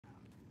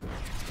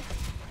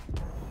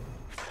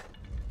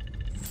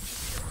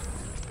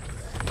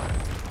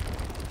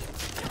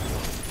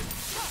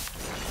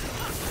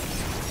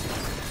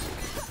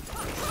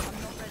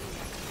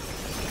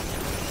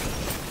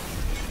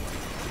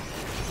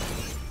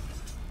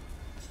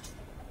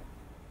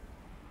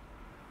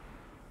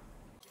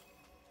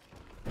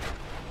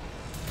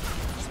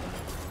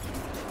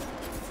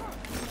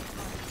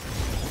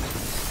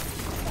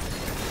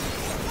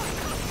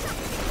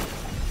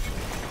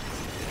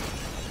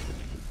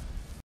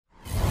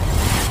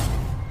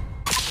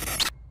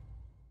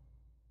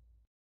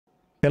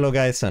Hello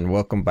guys and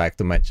welcome back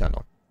to my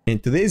channel. In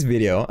today's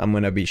video, I'm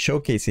going to be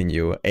showcasing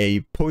you a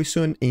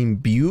poison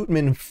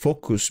imbuement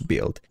focus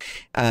build,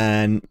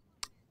 and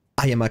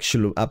I am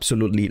actually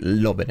absolutely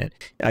loving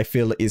it. I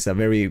feel it's a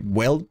very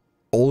well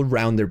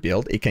all-rounder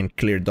build. It can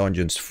clear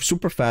dungeons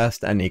super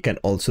fast and it can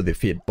also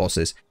defeat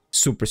bosses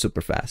super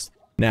fast.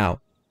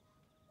 Now,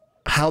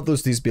 how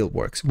does this build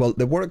works? Well,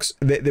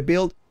 the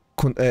build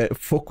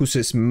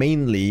focuses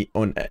mainly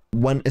on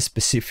one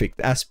specific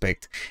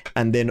aspect,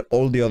 and then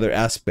all the other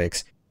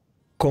aspects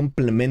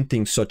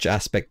complementing such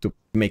aspect to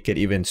make it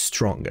even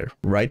stronger,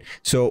 right?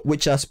 So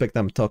which aspect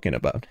I'm talking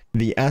about?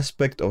 The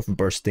aspect of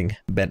bursting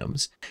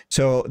venoms.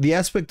 So the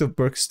aspect of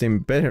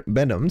bursting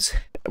venoms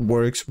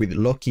works with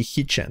lucky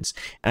hit chance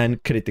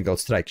and critical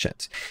strike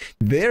chance.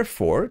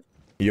 Therefore,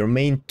 your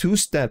main two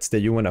stats that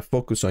you want to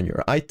focus on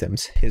your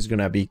items is going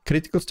to be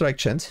critical strike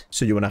chance.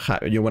 So you want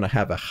to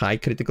have a high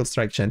critical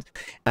strike chance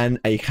and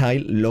a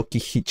high lucky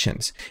hit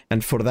chance.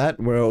 And for that,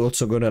 we're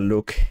also going to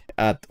look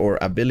at our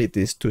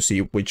abilities to see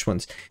which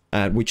ones,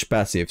 which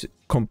passives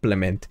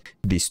complement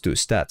these two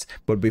stats.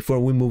 But before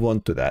we move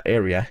on to that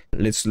area,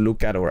 let's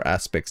look at our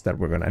aspects that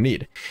we're going to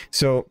need.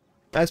 So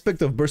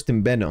aspect of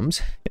bursting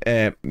venoms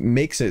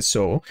makes it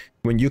so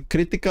when you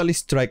critically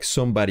strike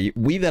somebody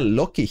with a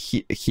lucky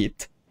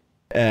hit,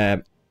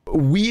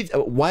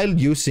 while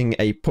using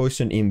a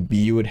poison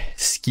imbued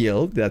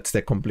skill, that's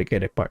the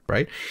complicated part,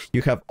 right?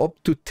 You have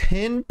up to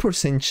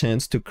 10%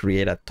 chance to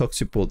create a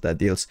toxic pool that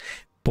deals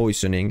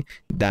poisoning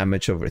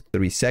damage over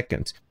 3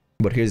 seconds.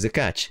 But here's the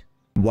catch: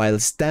 while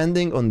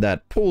standing on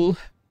that pool,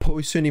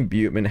 poison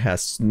imbuement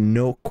has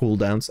no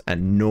cooldowns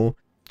and no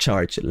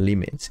charge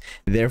limits.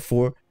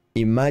 Therefore,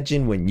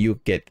 imagine when you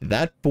get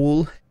that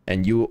pool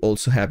and you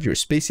also have your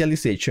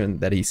specialization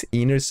that is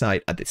inner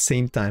sight at the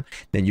same time,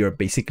 then you're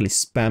basically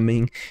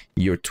spamming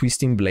your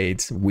twisting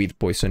blades with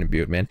poison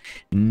imbuement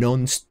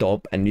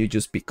non-stop, and you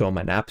just become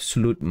an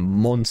absolute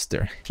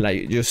monster.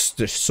 Like, just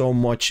there's so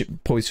much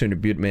poison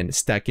imbuement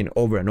stacking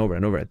over and over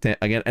and over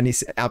again, and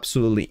it's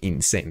absolutely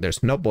insane.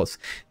 There's no boss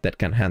that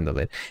can handle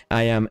it.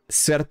 I am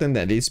certain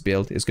that this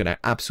build is gonna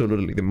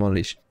absolutely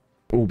demolish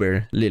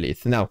Uber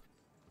Lilith. Now,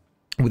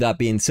 with that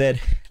being said,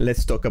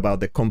 let's talk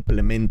about the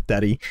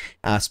complementary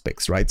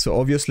aspects, right? So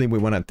obviously we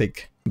want to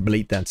take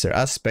Blade Dancer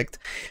aspect.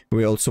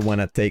 We also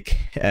want to take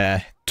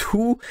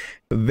two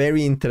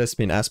very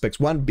interesting aspects,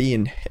 one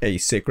being a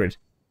sacred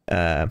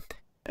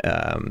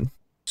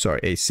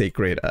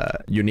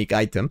unique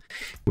item,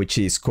 which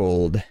is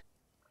called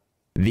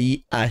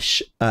the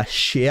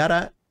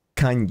Ashera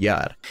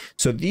Kanyar.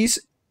 So this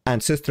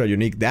ancestral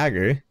unique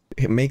dagger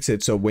makes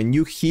it so when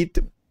you hit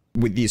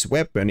with this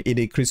weapon, it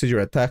increases your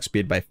attack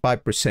speed by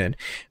 5%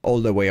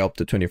 all the way up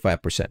to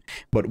 25%.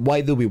 But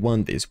why do we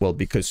want this? Well,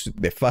 because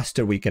the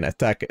faster we can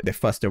attack, the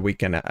faster we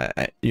can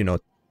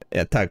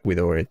attack with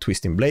our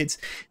twisting blades,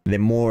 the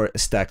more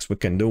stacks we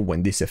can do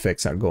when these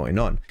effects are going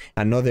on.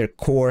 Another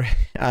core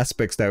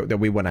aspects that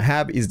we want to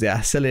have is the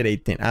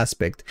accelerating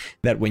aspect,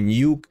 that when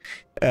you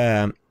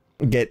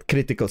get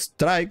critical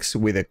strikes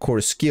with the core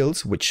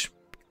skills, which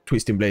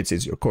twisting blades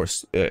is your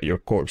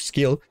core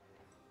skill,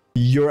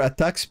 your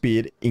attack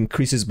speed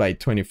increases by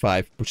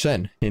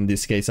 25%. In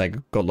this case, I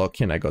got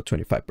lucky and I got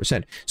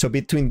 25%. So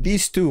between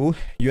these two,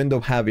 you end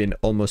up having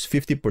almost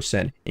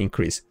 50%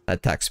 increase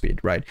attack speed,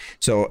 right?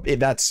 So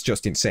that's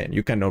just insane.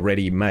 You can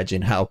already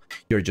imagine how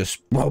you're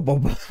just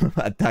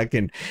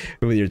attacking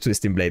with your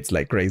twisting blades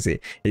like crazy.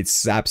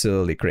 It's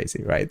absolutely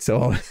crazy, right?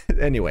 So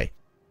anyway,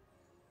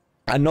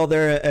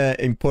 another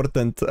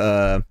important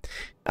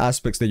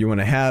aspects that you want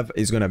to have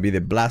is going to be the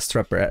blast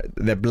trapper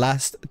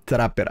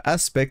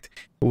aspect,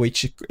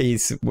 which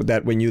is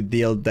that when you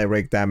deal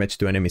direct damage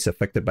to enemies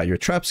affected by your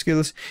trap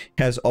skills,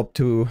 has up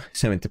to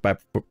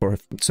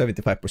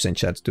 75%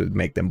 chance to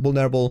make them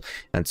vulnerable,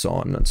 and so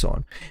on and so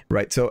on,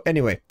 right? So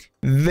anyway,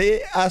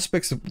 the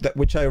aspects that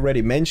which I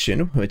already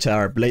mentioned, which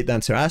are Blade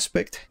Dancer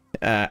aspect,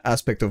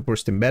 aspect of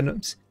bursting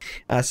venoms,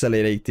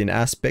 accelerating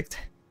aspect,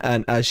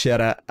 and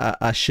Ashera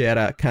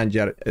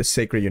Kanjar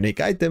sacred unique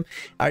item,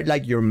 are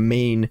like your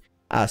main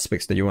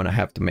aspects that you want to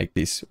have to make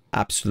this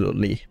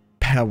absolutely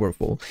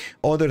powerful.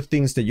 Other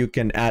things that you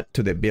can add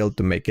to the build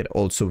to make it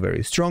also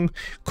very strong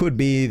could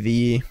be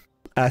the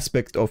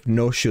aspect of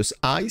Noxious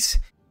Eyes,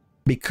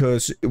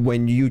 because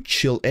when you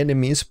chill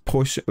enemies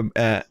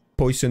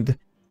poisoned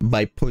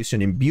by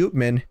poison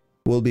imbuement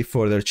will be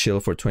further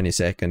chilled for 20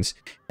 seconds,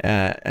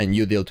 and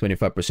you deal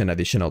 25%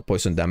 additional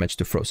poison damage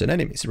to frozen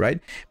enemies,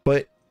 right?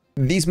 But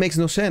this makes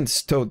no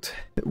sense, Toad.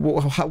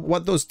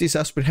 What does this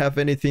aspect have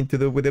anything to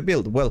do with the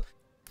build? Well,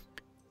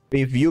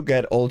 if you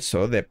get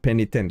also the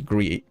Penitent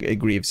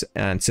Greaves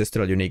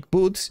Ancestral Unique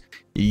Boots,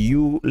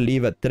 you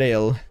leave a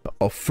trail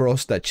of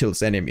frost that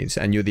chills enemies,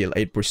 and you deal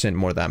 8%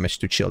 more damage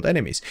to chilled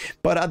enemies.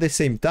 But at the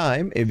same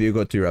time, if you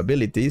go to your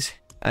abilities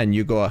and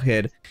you go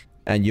ahead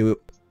and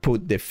you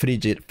put the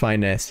Frigid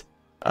Finesse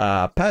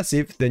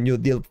passive, then you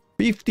deal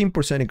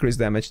 15% increased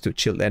damage to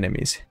chilled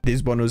enemies.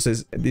 This bonus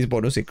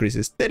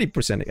increases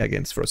 30%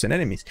 against frozen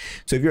enemies.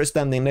 So if you're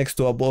standing next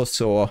to a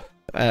boss or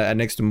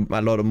next to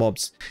a lot of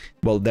mobs,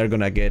 well, they're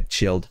gonna get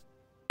chilled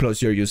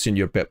plus you're using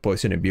your pet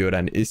poison imbue,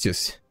 and it's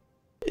just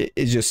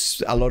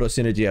a lot of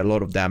synergy, a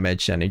lot of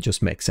damage, and it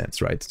just makes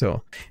sense, right?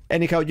 So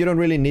anyhow, you don't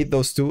really need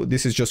those two.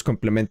 This is just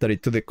complementary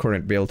to the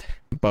current build,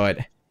 but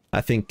I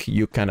think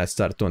you kind of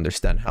start to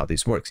understand how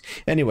this works.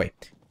 Anyway,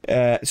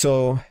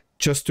 so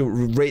just to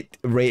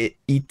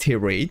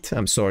reiterate,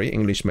 I'm sorry,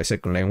 English my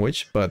second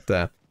language,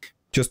 but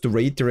just to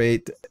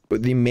reiterate,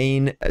 the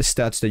main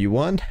stats that you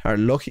want are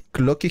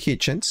lucky hit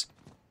chance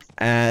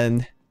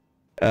and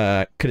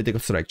critical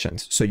strike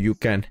chance, so you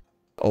can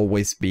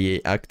always be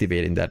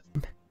activating that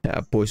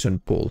poison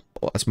pool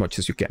as much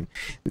as you can.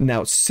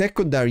 Now,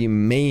 secondary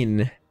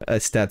main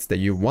stats that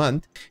you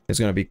want is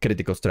going to be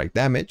critical strike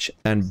damage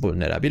and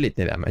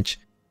vulnerability damage.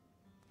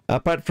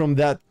 Apart from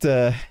that,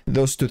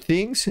 those two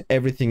things,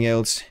 everything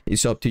else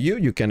is up to you.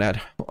 You can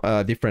add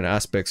different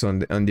aspects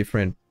on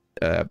different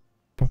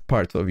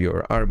part of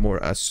your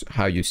armor as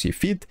how you see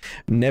fit.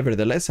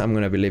 Nevertheless, I'm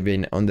going to be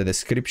leaving on the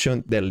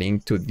description the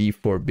link to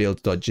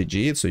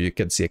d4build.gg so you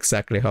can see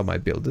exactly how my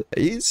build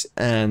is,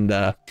 and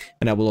I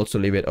will also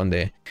leave it on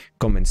the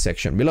comment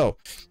section below.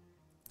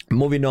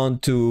 Moving on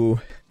to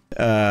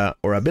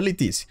our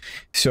abilities.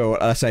 So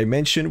as I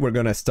mentioned, we're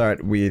going to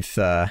start with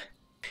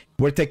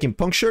we're taking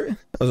puncture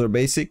as our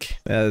basic.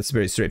 It's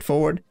very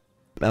straightforward.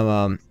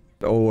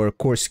 Our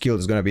core skill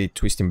is going to be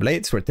Twisting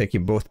Blades. We're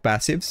taking both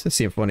passives,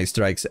 Symphony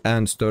Strikes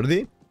and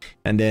Sturdy.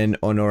 And then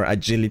on our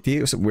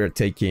agility, we're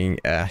taking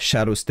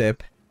Shadow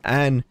Step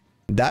and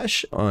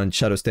Dash. On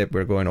Shadow Step,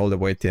 we're going all the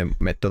way to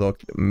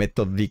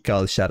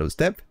Methodical Shadow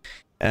Step.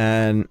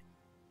 And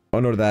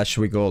on our Dash,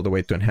 we go all the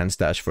way to Enhanced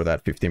Dash for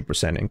that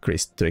 15%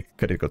 increased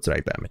critical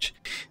strike damage.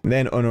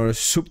 Then on our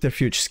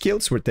Subterfuge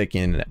skills, we're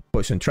taking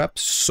Poison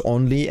Traps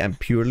only and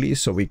purely,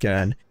 so we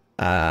can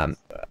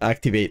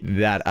activate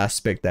that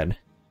aspect that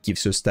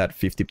gives us that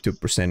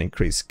 52%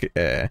 increased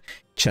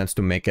chance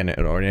to make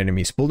our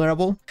enemies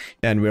vulnerable.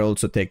 And we're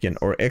also taking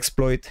our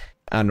Exploit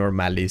and our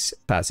Malice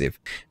passive.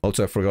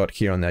 Also, I forgot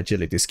here on the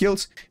agility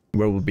skills,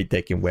 where we'll be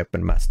taking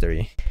Weapon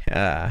Mastery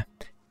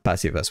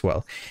passive as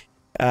well.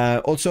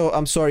 Also,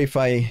 I'm sorry if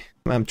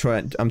I'm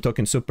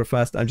talking super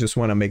fast. I just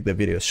want to make the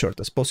video as short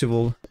as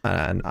possible,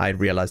 and I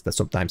realize that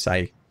sometimes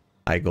I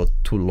go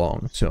too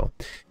long. So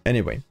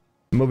anyway,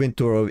 moving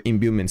to our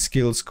imbuement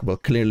skills. Well,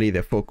 clearly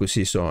the focus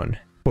is on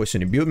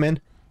poison imbuement,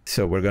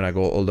 so we're gonna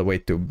go all the way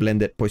to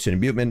blended poison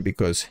imbuement,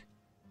 because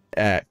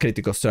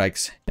critical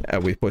strikes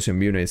with poison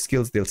imbuement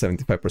skills deal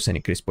 75%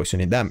 increased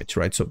poison damage,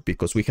 right? So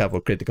because we have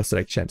our critical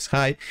strike chance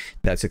high,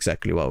 that's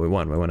exactly what we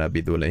want. We want to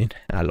be doing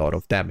a lot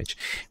of damage.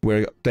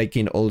 We're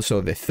taking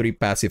also the 3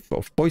 passive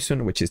of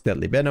poison, which is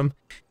Deadly Venom,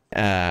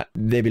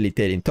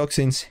 Debilitating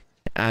Toxins,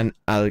 and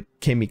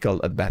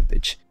Alchemical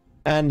Advantage.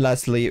 And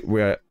lastly,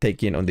 we're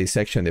taking on this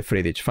section the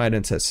Friedrich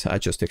Finance, as I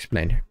just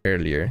explained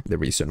earlier, the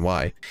reason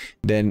why.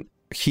 Then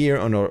here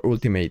on our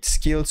ultimate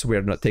skills,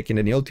 we're not taking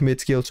any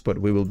ultimate skills, but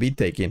we will be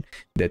taking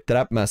the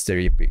Trap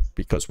Mastery,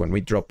 because when we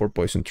drop our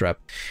Poison Trap,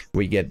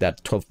 we get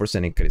that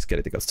 12% increased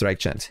critical strike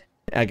chance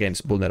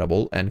against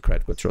vulnerable and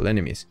crowd control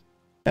enemies.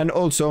 And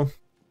also,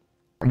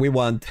 we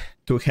want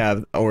to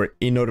have our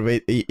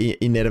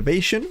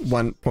Innervation,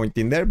 1 point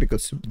in there,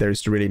 because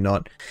there's really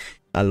not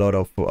a lot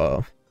of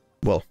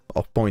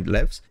of point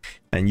left,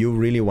 and you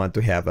really want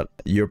to have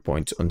your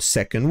points on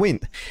Second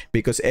Wind,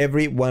 because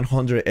every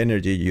 100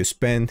 energy you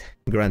spend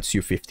grants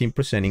you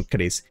 15%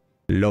 increase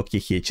lucky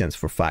hit chance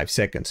for 5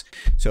 seconds.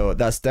 So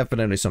that's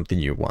definitely something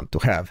you want to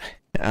have.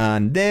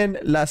 And then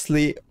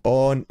lastly,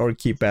 on our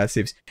key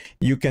passives,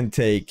 you can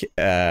take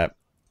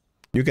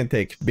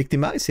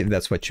Victimize if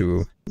that's what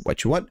you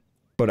want,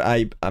 but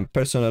I'm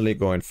personally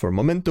going for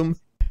Momentum,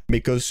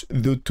 because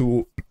due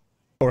to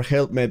our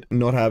helmet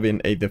not having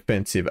a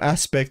defensive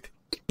aspect,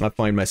 I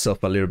find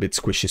myself a little bit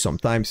squishy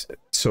sometimes.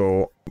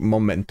 So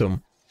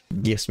Momentum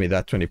gives me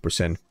that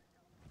 20%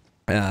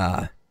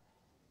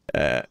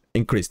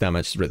 increased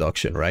damage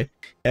reduction, right?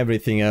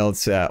 Everything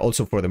else,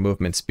 also for the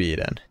movement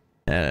speed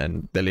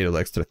and the little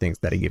extra things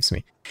that it gives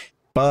me.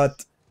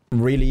 But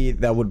really,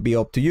 that would be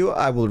up to you.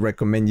 I will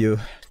recommend you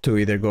to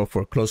either go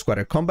for close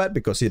quarter combat,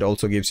 because it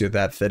also gives you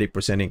that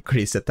 30%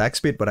 increased attack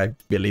speed, but I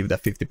believe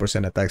that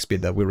 50% attack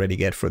speed that we already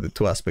get for the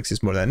 2 aspects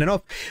is more than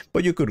enough.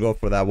 But you could go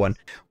for that one,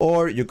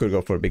 or you could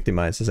go for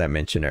Victimize, as I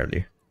mentioned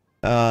earlier.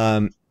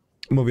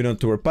 Moving on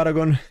to our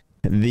Paragon,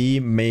 the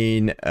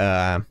main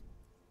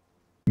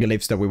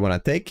glyphs that we want to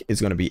take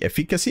is going to be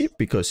Efficacy,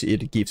 because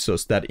it gives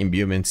us that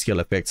imbuement skill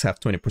effects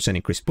have 20%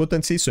 increased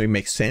potency, so it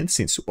makes sense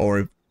since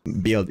our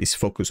build is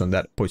focused on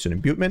that poison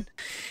imbuement.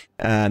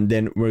 And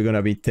then we're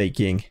gonna be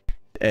taking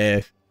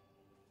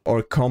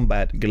our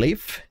combat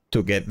glyph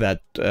to get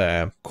that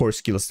core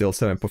skill still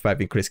 7.5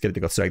 increased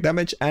critical strike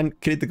damage, and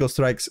critical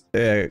strikes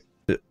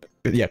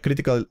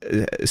critical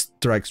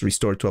strikes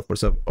restore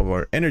 12% of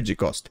our energy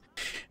cost.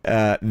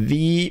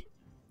 The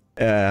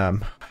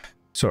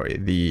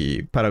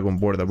Paragon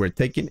board that we're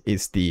taking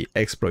is the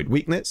Exploit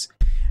Weakness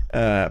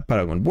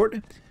Paragon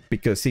board,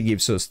 because it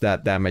gives us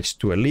that damage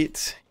to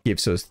elites,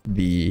 gives us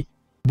the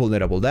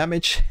vulnerable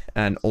damage,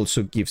 and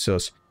also gives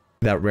us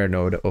that rare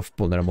node of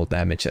vulnerable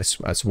damage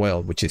as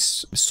well, which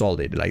is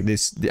solid. Like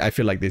this, I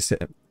feel like this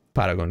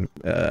Paragon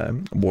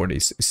board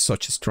is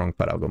such a strong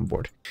Paragon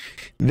board.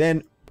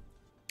 Then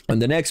on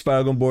the next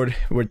Paragon board,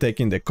 we're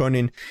taking the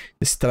Cunning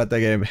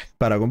Stratagem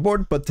Paragon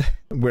board, but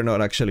we're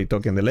not actually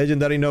talking the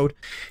legendary node.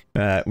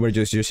 We're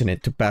just using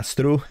it to pass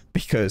through,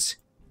 because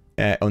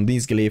on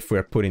this glyph,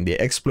 we're putting the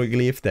exploit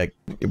glyph that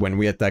when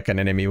we attack an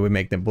enemy, we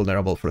make them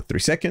vulnerable for 3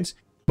 seconds.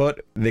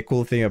 But the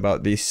cool thing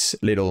about this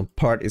little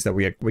part is that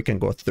we can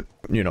go through,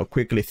 you know,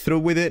 quickly through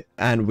with it,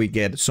 and we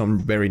get some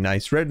very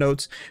nice red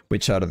nodes,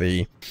 which are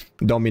the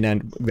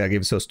dominant that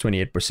gives us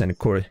 28%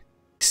 core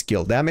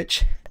skill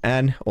damage,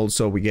 and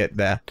also we get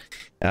that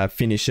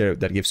finisher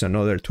that gives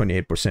another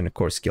 28%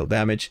 core skill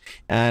damage,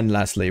 and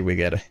lastly we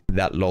get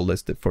that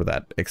lawless for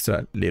that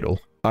extra little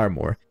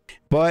armor.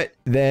 But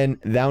then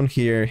down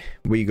here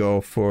we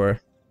go for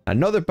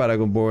another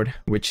Paragon board,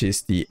 which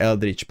is the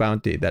Eldritch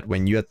Bounty, that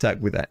when you attack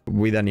with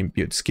an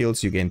imbued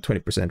skills, you gain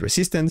 20%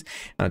 resistance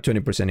and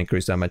 20%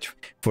 increased damage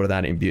for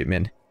that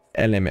imbuement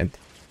element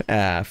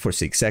for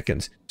 6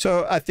 seconds.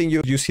 So I think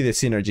you see the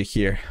synergy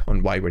here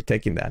on why we're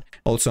taking that.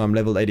 Also, I'm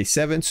level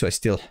 87, so I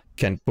still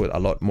can put a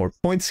lot more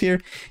points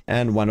here,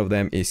 and one of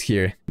them is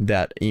here,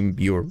 that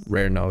Imbue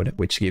rare node,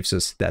 which gives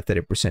us that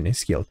 30% in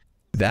skill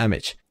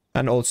damage.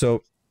 And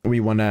also we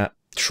want to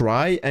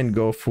try and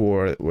go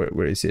for,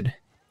 where is it?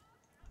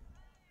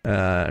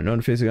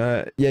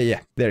 Non-physical, here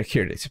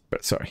it is,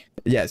 sorry.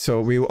 Yeah, so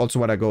we also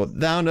want to go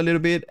down a little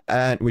bit,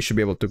 and we should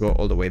be able to go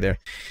all the way there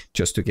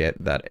just to get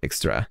that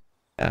extra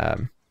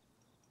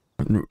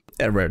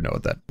a rare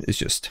node that is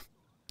just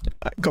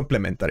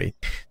complementary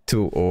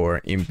to our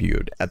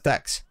imbued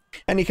attacks.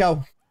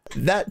 Anyhow,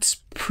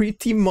 that's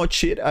pretty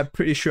much it. I'm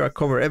pretty sure I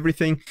cover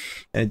everything,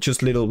 and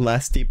just little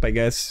last tip, I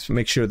guess: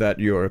 make sure that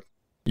your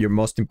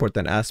most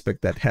important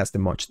aspect that has the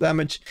most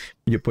damage,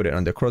 you put it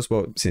on the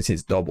crossbow, since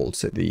it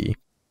doubles the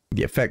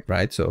effect,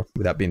 right? So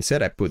with that being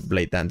said, I put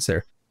Blade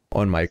Dancer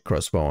on my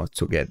crossbow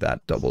to get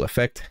that double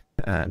effect.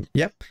 And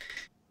yeah,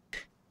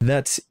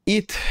 that's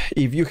it.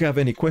 If you have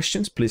any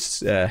questions,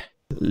 please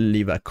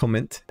leave a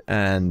comment,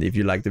 and if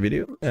you like the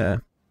video,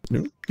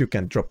 you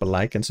can drop a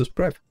like and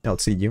subscribe. I'll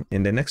see you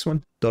in the next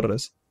one.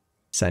 Torres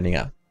signing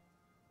out.